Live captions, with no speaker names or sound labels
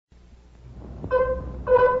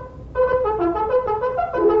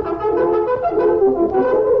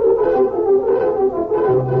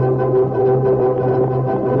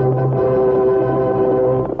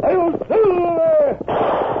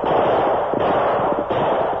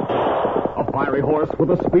horse with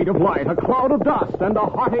the speed of light, a cloud of dust, and a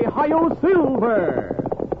hearty hi-yo silver.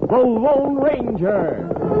 The Lone Ranger.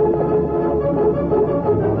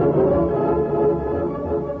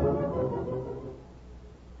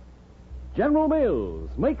 General Mills,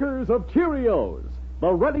 makers of Cheerios,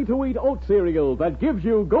 the ready-to-eat oat cereal that gives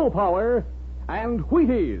you go power, and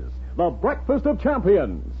Wheaties, the breakfast of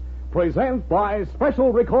champions, present by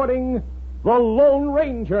special recording, The Lone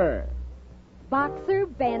Ranger. Boxer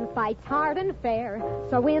Ben fights hard and fair,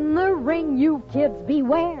 so in the ring you kids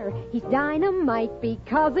beware. He's dynamite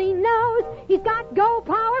because he knows he's got go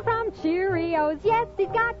power from Cheerios. Yes, he's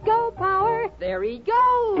got go power. There he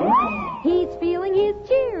goes. He's feeling his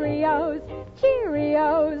Cheerios,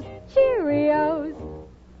 Cheerios, Cheerios.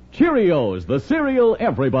 Cheerios, the cereal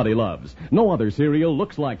everybody loves. No other cereal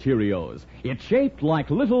looks like Cheerios. It's shaped like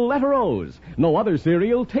little letter O's. No other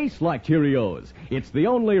cereal tastes like Cheerios. It's the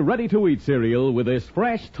only ready-to-eat cereal with this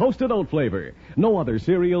fresh, toasted oat flavor. No other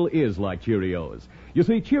cereal is like Cheerios. You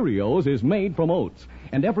see, Cheerios is made from oats,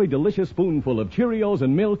 and every delicious spoonful of Cheerios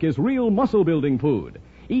and milk is real muscle-building food.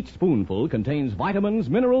 Each spoonful contains vitamins,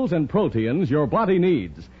 minerals, and proteins your body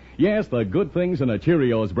needs. Yes, the good things in a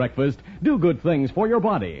Cheerios breakfast do good things for your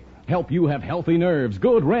body. Help you have healthy nerves,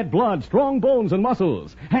 good red blood, strong bones and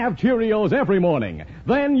muscles. Have Cheerios every morning.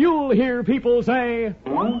 Then you'll hear people say,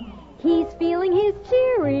 he's feeling his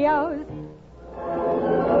Cheerios.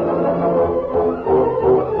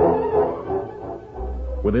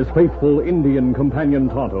 With his faithful Indian companion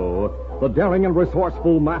Tonto, the daring and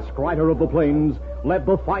resourceful masked rider of the plains led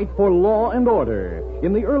the fight for law and order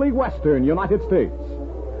in the early western United States.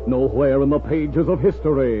 Nowhere in the pages of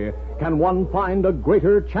history can one find a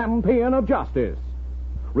greater champion of justice.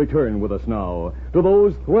 Return with us now to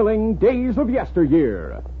those thrilling days of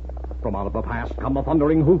yesteryear. From out of the past come the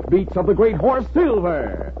thundering hoofbeats of the great horse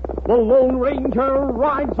Silver. The Lone Ranger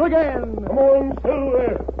rides again. Come on,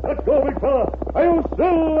 Silver. Let's go, big fella. Hail,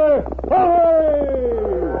 Silver. Hooray!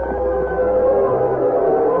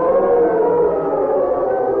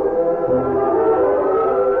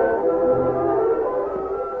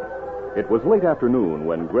 It was late afternoon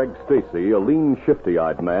when Greg Stacy, a lean,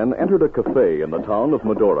 shifty-eyed man, entered a cafe in the town of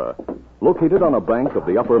Medora, located on a bank of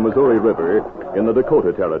the upper Missouri River in the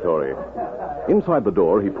Dakota Territory. Inside the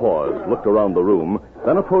door, he paused, looked around the room,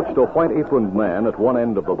 then approached a white-aproned man at one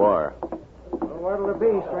end of the bar. What'll it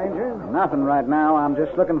be, stranger? Nothing right now. I'm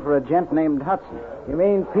just looking for a gent named Hudson. You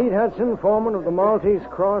mean Pete Hudson, foreman of the Maltese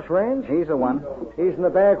Cross Ranch? He's the one. He's in the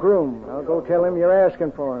back room. I'll go tell him you're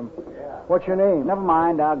asking for him. What's your name? Never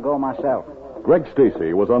mind. I'll go myself. Greg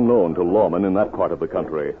Stacy was unknown to lawmen in that part of the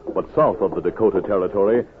country, but south of the Dakota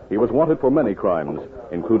Territory, he was wanted for many crimes,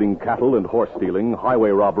 including cattle and horse stealing,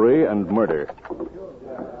 highway robbery, and murder.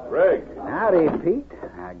 Greg. Howdy, Pete.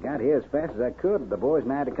 I got here as fast as I could. The boys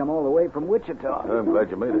and I had to come all the way from Wichita. I'm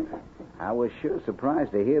glad you made it. I was sure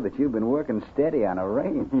surprised to hear that you've been working steady on a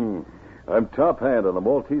range. I'm top hand on the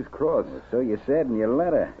Maltese Cross. So you said in your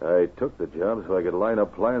letter. I took the job so I could line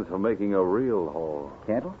up plans for making a real haul.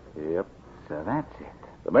 Cattle? Yep. So that's it.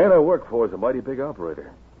 The man I work for is a mighty big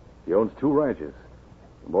operator. He owns 2 ranches.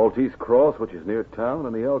 The Maltese Cross, which is near town,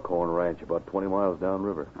 and the Elkhorn Ranch, about 20 miles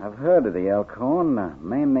downriver. I've heard of the Elkhorn. A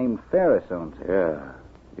man named Ferris owns it. Yeah.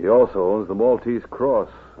 He also owns the Maltese Cross,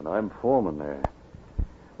 and I'm foreman there.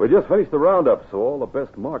 We just finished the roundup, so all the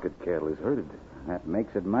best market cattle is herded. That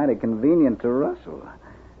makes it mighty convenient to rustle.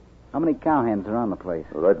 How many cowhands are on the place?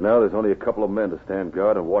 Well, right now, there's only a couple of men to stand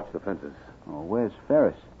guard and watch the fences. Oh, where's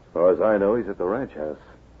Ferris? As far as I know, he's at the ranch house.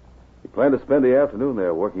 He planned to spend the afternoon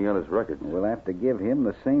there working on his records. We'll have to give him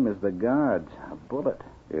the same as the guards, a bullet.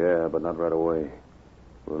 Yeah, but not right away.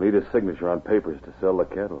 We'll need his signature on papers to sell the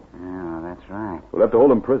cattle. Yeah, that's right. We'll have to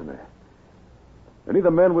hold him prisoner. Any of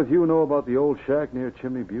the men with you know about the old shack near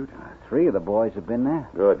Chimney Butte? 3 of the boys have been there.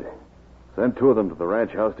 Good. Send 2 of them to the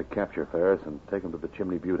ranch house to capture Ferris and take him to the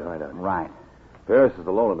Chimney Butte hideout. Right. Ferris is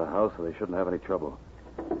alone in the house, so they shouldn't have any trouble.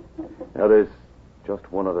 Now, there's just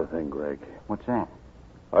one other thing, Greg. What's that?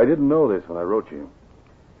 I didn't know this when I wrote you.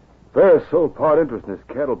 Ferris sold part interest in his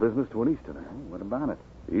cattle business to an Easterner. What about it?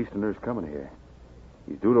 The Easterner's coming here.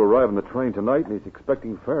 He's due to arrive on the train tonight, and he's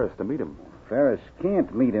expecting Ferris to meet him. Ferris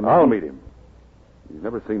can't meet him. I'll meet him. He's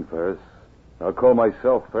never seen Ferris. I'll call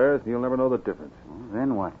myself Ferris, and he'll never know the difference. Well,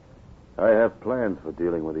 then what? I have plans for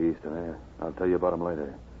dealing with the Easterner. I'll tell you about them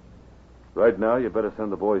later. Right now, you better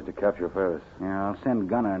send the boys to capture Ferris. Yeah, I'll send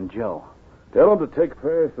Gunner and Joe. Tell them to take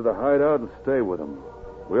Ferris to the hideout and stay with him.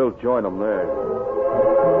 We'll join them there.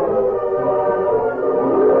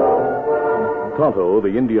 Tonto,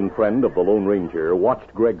 the Indian friend of the Lone Ranger,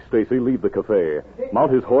 watched Greg Stacy leave the cafe,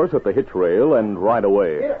 mount his horse at the hitch rail, and ride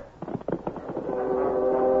away.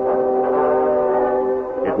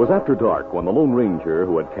 was after dark when the Lone Ranger,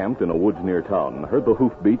 who had camped in a woods near town, heard the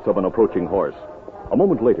hoofbeats of an approaching horse. A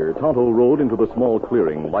moment later, Tonto rode into the small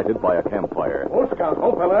clearing lighted by a campfire. Oh, Scout.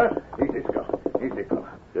 Oh, fella. Easy, Scout. Easy, fella.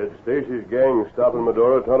 Did Stacy's gang stop in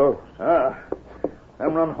Medora, Tonto?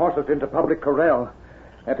 Them run horses into public corral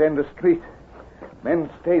at end of street. Men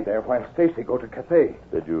stay there while Stacy go to cafe.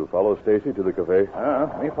 Did you follow Stacy to the cafe?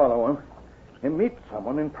 Me follow him. He meet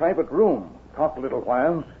someone in private room. Talk a little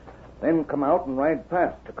while. Then come out and ride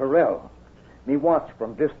past to corral. Me watch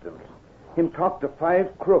from distance. Him talk to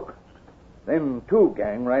 5 crook. Then 2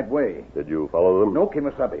 gang right way. Did you follow them? No,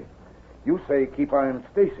 Kimasabi. You say keep eye on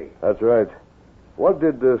Stacy. That's right. What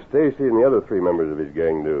did Stacy and the other 3 members of his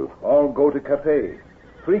gang do? All go to cafe.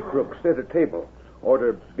 3 crooks sit at table.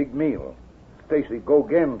 Order big meal. Stacy go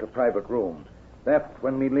again to private room. That's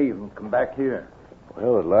when we leave and come back here.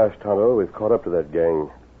 Well, at last, Tonto, we've caught up to that gang.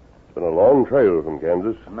 It's been a long trail from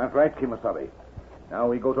Kansas. Isn't that right, Kimasabi? Now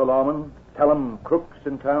we go to Lawman, tell them crooks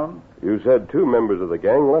in town. You said 2 members of the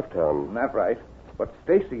gang left town. Isn't that right? But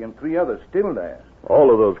Stacy and 3 others still there. All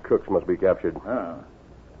of those crooks must be captured.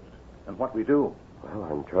 And what we do? Well,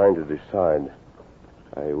 I'm trying to decide.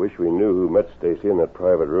 I wish we knew who met Stacy in that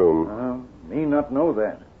private room. Me not know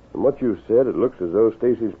that. From what you said, it looks as though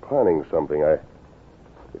Stacy's planning something.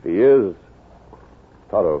 If he is...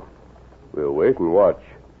 Tonto, we'll wait and watch.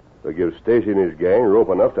 We'll give Stacy and his gang rope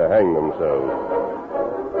enough to hang themselves.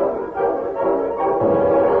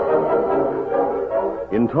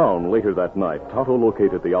 In town later that night, Tonto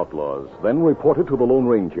located the outlaws, then reported to the Lone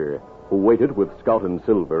Ranger, who waited with Scout and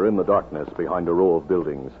Silver in the darkness behind a row of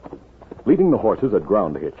buildings. Leading the horses at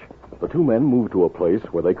ground hitch, the 2 men moved to a place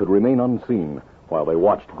where they could remain unseen while they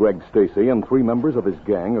watched Greg Stacy and 3 members of his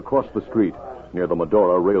gang across the street near the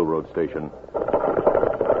Medora Railroad Station.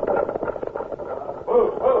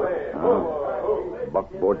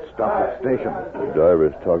 Buckboard stopped at station. The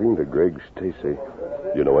driver's talking to Greg Stacy.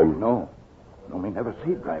 You know him? No, me never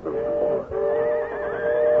see driver.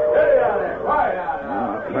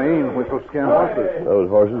 Train whistle scare horses. Those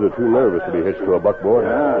horses are too nervous to be hitched to a buckboard.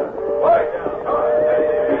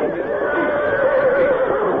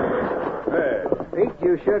 Pete,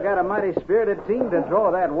 you sure got a mighty spirited team to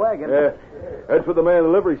draw that wagon. That's what the man in the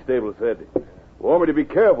livery stable said. Warned me to be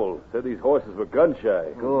careful. Said these horses were gun shy.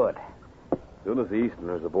 Good. As soon as the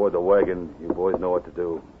Easterners aboard the wagon, you boys know what to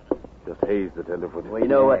do. Just haze the tenderfoot. We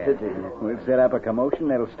know what to do. We'll set up a commotion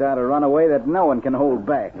that'll start a runaway that no one can hold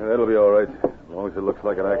back. Yeah, that'll be all right, as long as it looks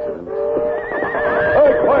like an accident.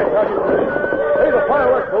 Hey, quiet, Sergeant! Save the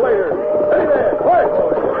fireworks for later. Hey there, quiet,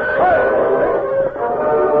 boys! Quiet!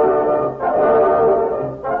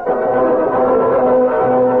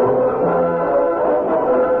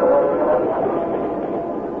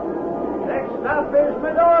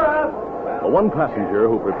 The one passenger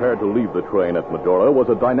who prepared to leave the train at Medora was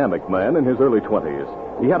a dynamic man in his early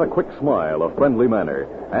 20s. He had a quick smile, a friendly manner,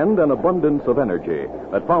 and an abundance of energy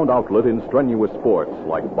that found outlet in strenuous sports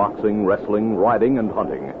like boxing, wrestling, riding, and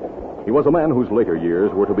hunting. He was a man whose later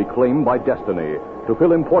years were to be claimed by destiny to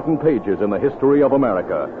fill important pages in the history of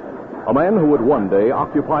America. A man who would one day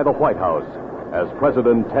occupy the White House as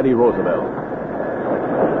President Teddy Roosevelt.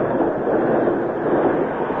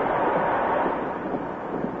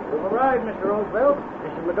 Mr. Roosevelt.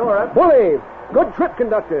 Mr. Medora. Bully! Good trip,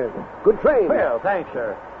 conductor. Good train. Well, thanks,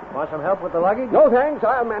 sir. Want some help with the luggage? No, thanks.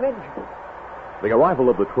 I'll manage. The arrival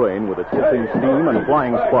of the train with its hissing steam and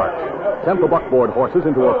flying sparks sent the buckboard horses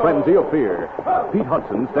into a frenzy of fear. Pete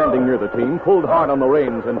Hudson, standing near the team, pulled hard on the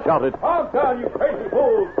reins and shouted, Calm down, you crazy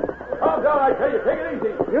fools! Calm down, I tell you. Take it easy.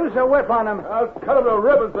 Use a whip on them. I'll cut them to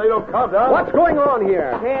ribbons so they don't calm down. What's going on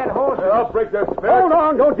here? Scared horses. I'll break their spirits. Hold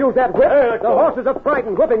on. Don't use that whip. Hey, let The go. horses are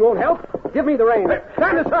frightened. Whipping won't help. Give me the reins.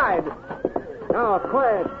 Stand aside. Now,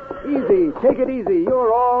 quiet. Easy. Take it easy.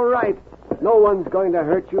 You're all right. No one's going to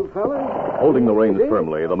hurt you, fellas. Holding the reins Easy.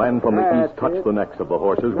 firmly, the man from the That's east touched it. the necks of the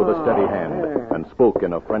horses with a steady hand there. and spoke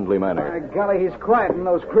in a friendly By manner. golly, he's quieting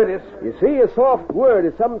those critters. You see, a soft word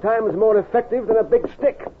is sometimes more effective than a big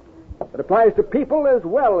stick. It applies to people as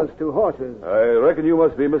well as to horses. I reckon you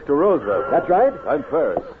must be Mr. Roosevelt. That's right. I'm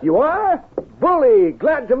Ferris. You are? Bully.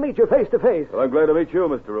 Glad to meet you face to face. Well, I'm glad to meet you,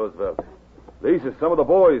 Mr. Roosevelt. These are some of the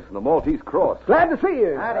boys from the Maltese Cross. Glad to see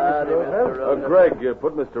you. Greg,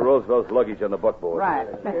 put Mr. Roosevelt's luggage on the buttboard. Right.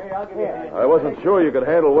 I wasn't sure you could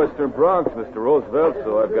handle Western Bronx, Mr. Roosevelt,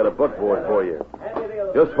 so I've got a buttboard for you.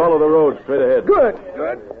 Just follow the road straight ahead. Good.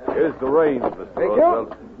 Here's the reins, Mr. Thank Roosevelt.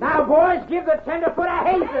 you. Now, boys, give the tenderfoot a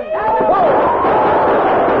hasten.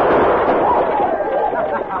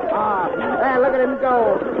 There, look at him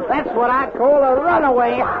go. That's what I call a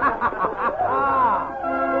runaway.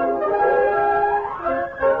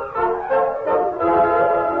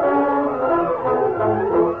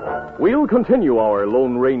 We'll continue our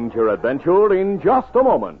Lone Ranger adventure in just a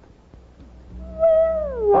moment.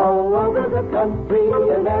 All over the country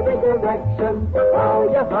in every direction.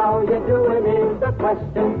 How you doing is the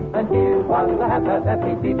question. And here's what the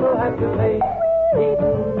happy people have to say.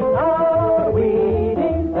 Eating, are we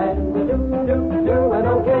eating? And doing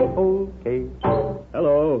okay.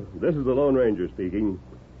 Hello, this is the Lone Ranger speaking.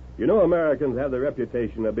 You know, Americans have the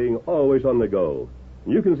reputation of being always on the go.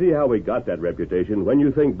 You can see how we got that reputation when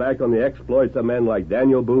you think back on the exploits of men like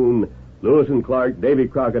Daniel Boone, Lewis and Clark, Davy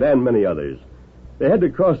Crockett, and many others. They had to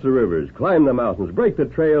cross the rivers, climb the mountains, break the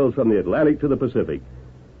trails from the Atlantic to the Pacific.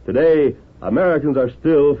 Today, Americans are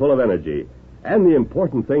still full of energy. And the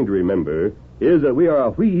important thing to remember is that we are a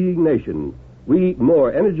wheat-eating nation. We eat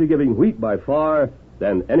more energy-giving wheat by far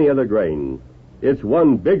than any other grain. It's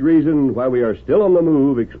one big reason why we are still on the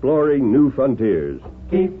move exploring new frontiers.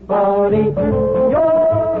 Keep on eating your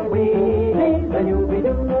Wheaties, and you'll be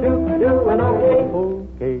doing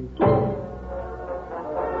okay.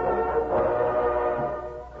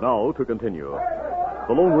 Now to continue.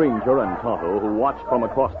 The Lone Ranger and Tonto, who watched from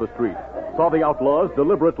across the street, saw the outlaws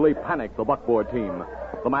deliberately panic the buckboard team.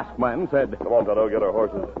 The masked man said, Come on, Tonto, get our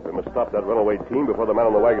horses. We must stop that runaway team before the man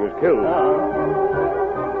on the wagon is killed.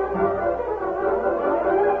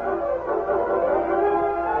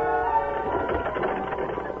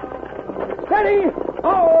 Steady!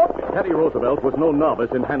 Oh! Teddy Roosevelt was no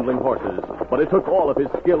novice in handling horses, but it took all of his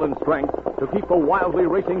skill and strength to keep the wildly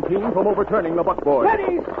racing team from overturning the buckboard.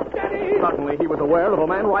 Steady! Steady! Suddenly, he was aware of a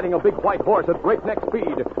man riding a big white horse at breakneck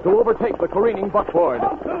speed to overtake the careening buckboard.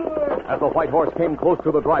 As the white horse came close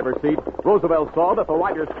to the driver's seat, Roosevelt saw that the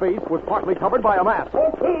rider's face was partly covered by a mask.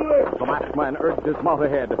 The masked man urged his mount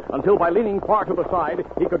ahead until, by leaning far to the side,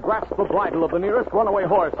 he could grasp the bridle of the nearest runaway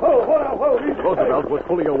horse. Roosevelt was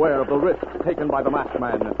fully aware of the risks taken by the masked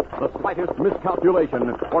man. The slightest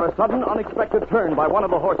miscalculation or a sudden unexpected turn by one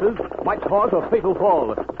of the horses might cause a fatal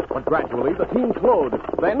fall. But gradually, the team slowed,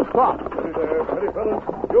 then stopped. Steady, fellas.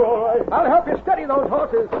 You all right? I'll help you steady those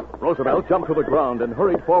horses. Roosevelt jumped to the ground and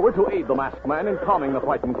hurried forward to aid the masked man in calming the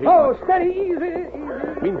frightened team. Oh, steady, easy,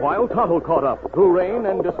 easy. Meanwhile, Tonto caught up, drew rein,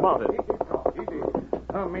 and dismounted. Easy.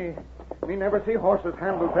 Oh, me never see horses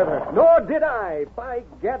handled better. Nor did I. By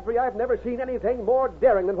Gadfrey, I've never seen anything more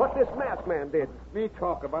daring than what this masked man did. Me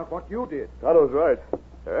talk about what you did. Tonto's right.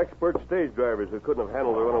 They're expert stage drivers who couldn't have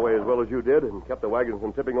handled the runaway as well as you did and kept the wagons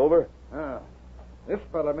from tipping over. This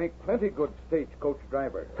fella make plenty good stagecoach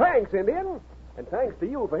driver. Thanks, Indian. And thanks to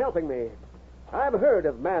you for helping me. I've heard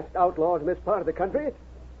of masked outlaws in this part of the country,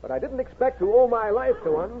 but I didn't expect to owe my life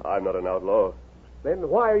to one. I'm not an outlaw. Then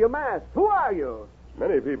why are you masked? Who are you?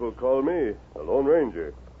 Many people call me the Lone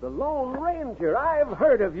Ranger. The Lone Ranger. I've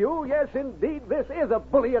heard of you. Yes, indeed, this is a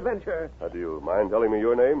bully adventure. Do you mind telling me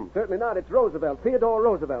your name? Certainly not. It's Roosevelt, Theodore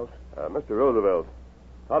Roosevelt. Mr. Roosevelt,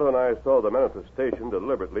 Tonto and I saw the men at the station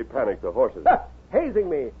deliberately panic the horses. Hazing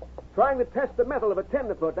me. Trying to test the mettle of a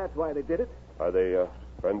tenderfoot. That's why they did it. Are they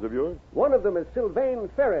friends of yours? One of them is Sylvain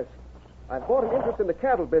Ferris. I've bought an interest in the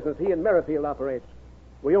cattle business he and Merrifield operate.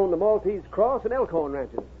 We own the Maltese Cross and Elkhorn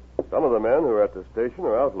ranches. Some of the men who are at the station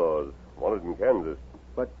are outlaws, wanted in Kansas.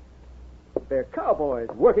 But they're cowboys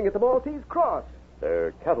working at the Maltese Cross.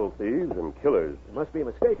 They're cattle thieves and killers. You must be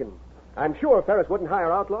mistaken. I'm sure Ferris wouldn't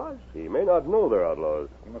hire outlaws. He may not know they're outlaws.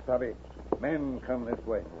 Kimasabi, men come this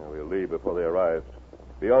way. We'll leave before they arrive.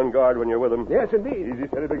 Be on guard when you're with them. Yes, indeed. Easy,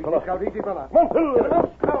 steady, big fella. Easy, fella.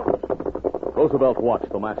 Roosevelt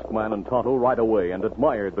watched the masked man and Tonto ride away and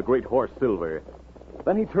admired the great horse Silver.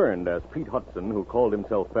 Then he turned as Pete Hudson, who called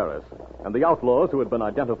himself Ferris, and the outlaws who had been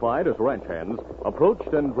identified as ranch hands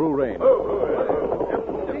approached and drew rein.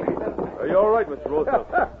 Are you all right, Mr. Roosevelt?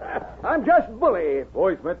 I'm just bully.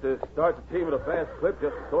 Boys meant to start the team at a fast clip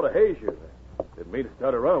just to sort of haze you. Didn't mean to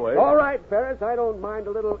start a runaway. All right, Ferris, I don't mind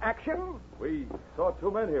a little action. We saw two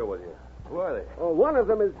men here with you. Who are they? Oh, one of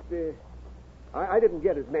them is... I didn't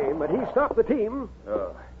get his name, but he stopped the team.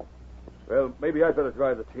 Oh. Well, maybe I'd better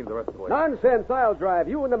drive the team the rest of the way. Nonsense, I'll drive.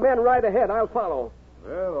 You and the men ride ahead. I'll follow.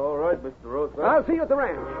 Well, all right, Mr. Roosevelt. I'll see you at the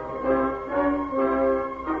ranch.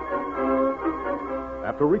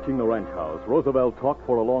 After reaching the ranch house, Roosevelt talked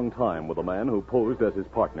for a long time with a man who posed as his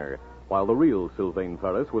partner, while the real Sylvain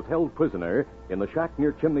Ferris was held prisoner in the shack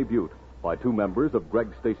near Chimney Butte by two members of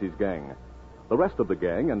Greg Stacy's gang. The rest of the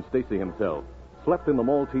gang and Stacy himself slept in the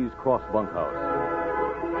Maltese Cross bunkhouse.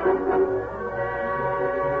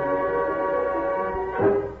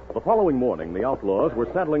 The following morning, the outlaws were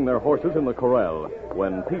saddling their horses in the corral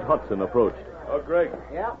when Pete Hudson approached. Oh, Greg.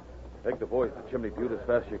 Yeah? Take the boys to Chimney Butte as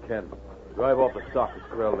fast as you can. Drive off the stock that's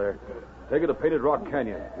corral there. Take it to Painted Rock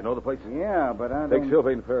Canyon. You know the place? Yeah, but I Take don't...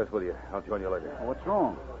 Sylvain Ferris with you. I'll join you later. What's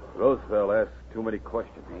wrong? Roosevelt asks too many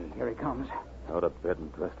questions. Hey, here he comes. Out of bed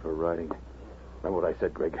and dressed for riding. Remember what I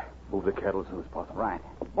said, Greg. Move the cattle as soon as possible. Right.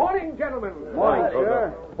 Morning, gentlemen. Morning,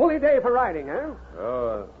 sir. Bully day for riding, huh?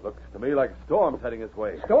 Oh, looks to me like a storm's heading this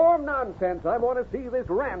way. Storm nonsense. I want to see this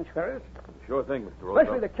ranch, Ferris. Sure thing, Mr. Roosevelt.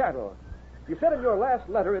 Especially the cattle. You said in your last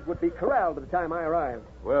letter it would be corralled by the time I arrived.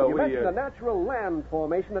 Well, you mentioned a natural land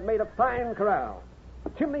formation that made a fine corral.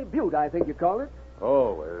 Chimney Butte, I think you called it.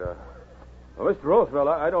 Oh, well, Mr. Roosevelt,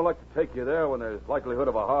 I don't like to take you there when there's likelihood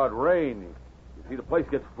of a hard rain. You see, the place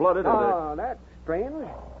gets flooded and... Oh, that's strange.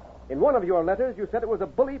 In one of your letters, you said it was a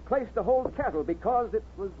bully place to hold cattle because it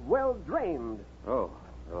was well drained. Oh,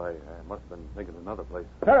 well, I must have been thinking of another place.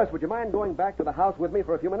 Ferris, would you mind going back to the house with me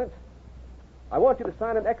for a few minutes? I want you to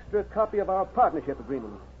sign an extra copy of our partnership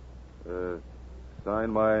agreement. Sign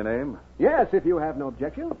my name? Yes, if you have no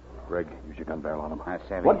objection. Greg, use your gun barrel on him.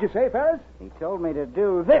 What did you say, Ferris? He told me to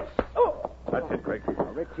do this. Oh! That's it, Greg. A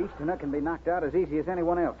rich Easterner can be knocked out as easy as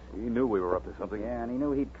anyone else. He knew we were up to something. Yeah, and he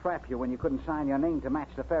knew he'd trap you when you couldn't sign your name to match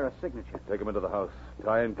the Ferris signature. Take him into the house.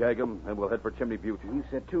 Tie and gag him, and we'll head for Chimney Butte. He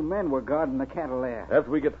said 2 men were guarding the cattle there. After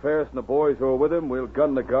we get Ferris and the boys who are with him, we'll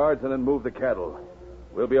gun the guards and then move the cattle.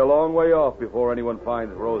 We'll be a long way off before anyone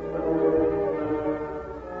finds Roosevelt.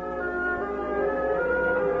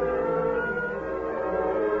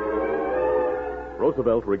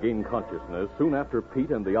 Roosevelt regained consciousness soon after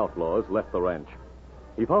Pete and the outlaws left the ranch.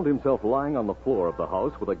 He found himself lying on the floor of the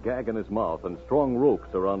house with a gag in his mouth and strong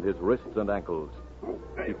ropes around his wrists and ankles.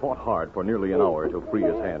 He fought hard for nearly an hour to free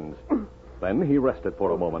his hands. Then he rested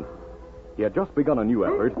for a moment. He had just begun a new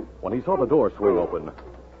effort when he saw the door swing open.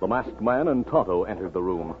 The masked man and Tonto entered the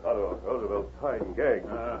room. Tonto, Roosevelt's tied and gagged.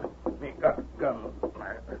 Me got gun.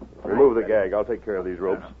 Remove the gag. I'll take care of these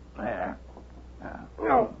ropes.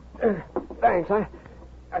 Thanks.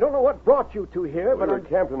 I don't know what brought you two here, We but were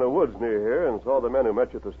camped in the woods near here and saw the men who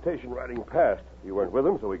met you at the station riding past. You weren't with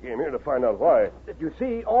them, so we came here to find out why. Did you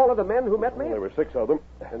see all of the men who met me? There were 6 of them.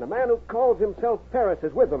 And the man who calls himself Ferris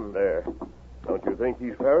is with them. There. Don't you think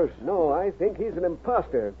he's Ferris? No, I think he's an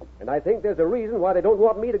imposter. And I think there's a reason why they don't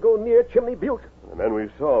want me to go near Chimney Butte. The men we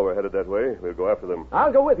saw were headed that way. We'll go after them.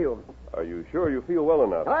 I'll go with you. Are you sure you feel well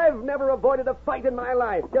enough? I've never avoided a fight in my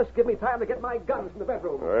life. Just give me time to get my guns in the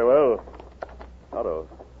bedroom. Very well. Otto,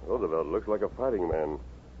 Roosevelt looks like a fighting man.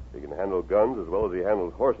 If he can handle guns as well as he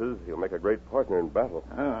handles horses, he'll make a great partner in battle.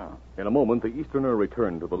 In a moment, the Easterner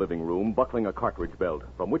returned to the living room, buckling a cartridge belt,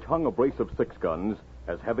 from which hung a brace of 6 guns,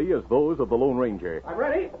 as heavy as those of the Lone Ranger. I'm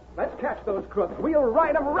ready. Let's catch those crooks. We'll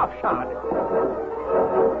ride them roughshod.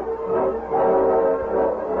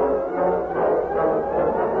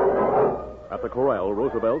 At the corral,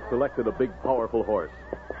 Roosevelt selected a big, powerful horse.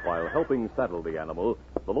 While helping saddle the animal,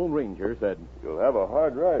 the Lone Ranger said, You'll have a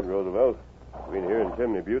hard ride, Roosevelt. Between here and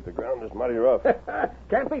Chimney Butte, the ground is mighty rough.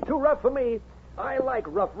 Can't be too rough for me. I like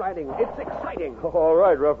rough riding. It's exciting. All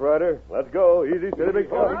right, Rough Rider. Let's go. Easy, steady, big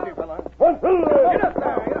fella. Easy, fella. One, two, Get up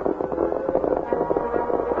there. Get up.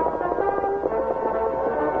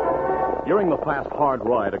 During the fast, hard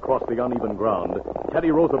ride across the uneven ground,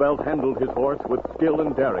 Teddy Roosevelt handled his horse with skill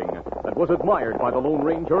and daring that was admired by the Lone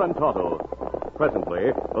Ranger and Tonto.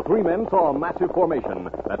 Presently, the 3 men saw a massive formation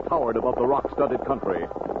that towered above the rock-studded country.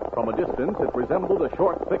 From a distance, it resembled a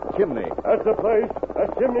short, thick chimney. That's the place.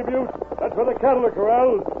 That's Chimney Butte. That's where the cattle are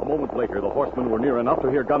corralled. A moment later, the horsemen were near enough to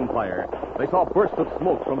hear gunfire. They saw bursts of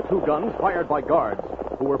smoke from 2 guns fired by guards,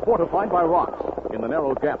 who were fortified by rocks in the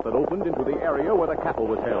narrow gap that opened into the area where the cattle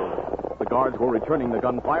was held. The guards were returning the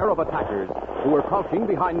gunfire of attackers, who were crouching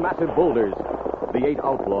behind massive boulders. The 8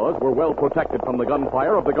 outlaws were well protected from the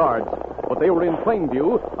gunfire of the guards, but they were in plain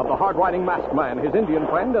view of the hard-riding masked man, his Indian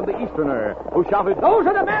friend, and the Easterner, who shouted, Those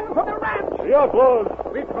are the men from the ranch. The outlaws.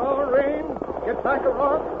 We draw rein. Get back a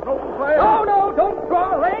rock. Open fire. No, don't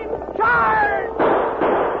draw rein. Charge!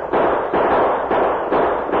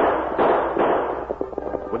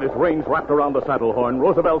 With his reins wrapped around the saddle horn,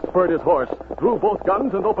 Roosevelt spurred his horse, drew both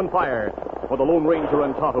guns, and opened fire. For the Lone Ranger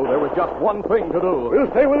and Tonto, there was just one thing to do. We'll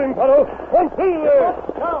stay with him, Tonto. One, two, there.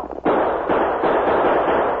 Now.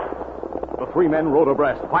 The 3 men rode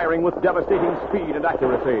abreast, firing with devastating speed and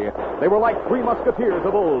accuracy. They were like 3 musketeers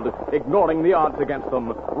of old, ignoring the odds against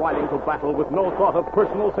them, riding to battle with no thought of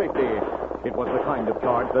personal safety. It was the kind of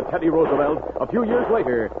charge that Teddy Roosevelt, a few years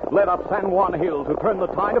later, led up San Juan Hill to turn the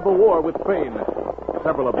tide of the war with Spain.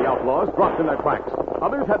 Several of the outlaws dropped in their tracks.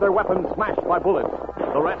 Others had their weapons smashed by bullets.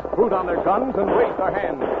 The rest threw down their guns and raised their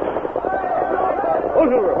hands. Oh,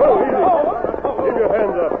 Silver. Oh, easy. Keep your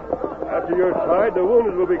hands up. After you're tied, the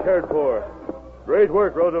wounded will be cared for. Great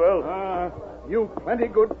work, Roosevelt. You plenty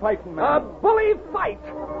good fighting man. A bully fight.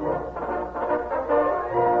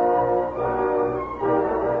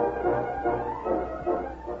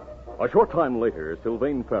 A short time later,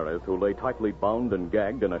 Sylvain Ferris, who lay tightly bound and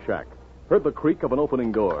gagged in a shack, heard the creak of an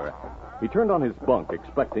opening door. He turned on his bunk,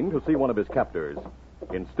 expecting to see one of his captors.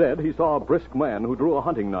 Instead, he saw a brisk man who drew a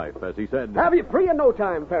hunting knife as he said, Have you free in no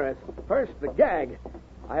time, Ferris. First, the gag.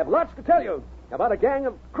 I have lots to tell you about a gang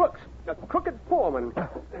of crooks, a crooked foreman.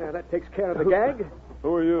 That takes care of the gag.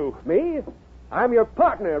 Who are you? Me? I'm your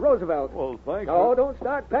partner, Roosevelt. Well, thank you. Oh, don't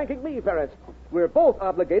start thanking me, Ferris. We're both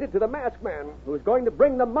obligated to the masked man who's going to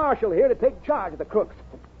bring the marshal here to take charge of the crooks.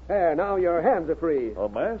 There, now your hands are free. A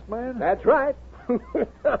masked man? That's right.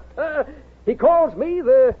 He calls me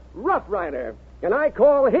the Rough Rider, and I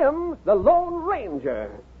call him the Lone Ranger.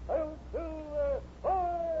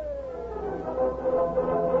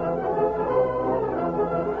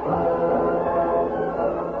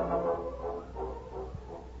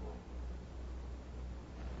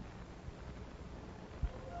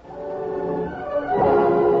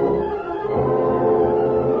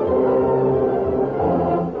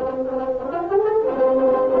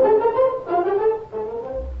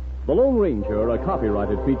 The Lone Ranger, a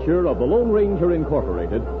copyrighted feature of the Lone Ranger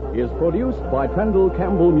Incorporated, is produced by Trendle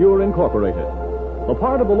Campbell Muir Incorporated. The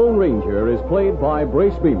part of the Lone Ranger is played by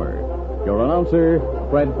Brace Beamer. Your announcer,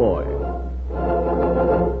 Fred Foy.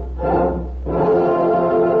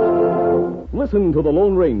 Listen to The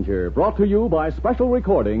Lone Ranger, brought to you by special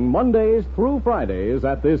recording Mondays through Fridays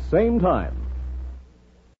at this same time.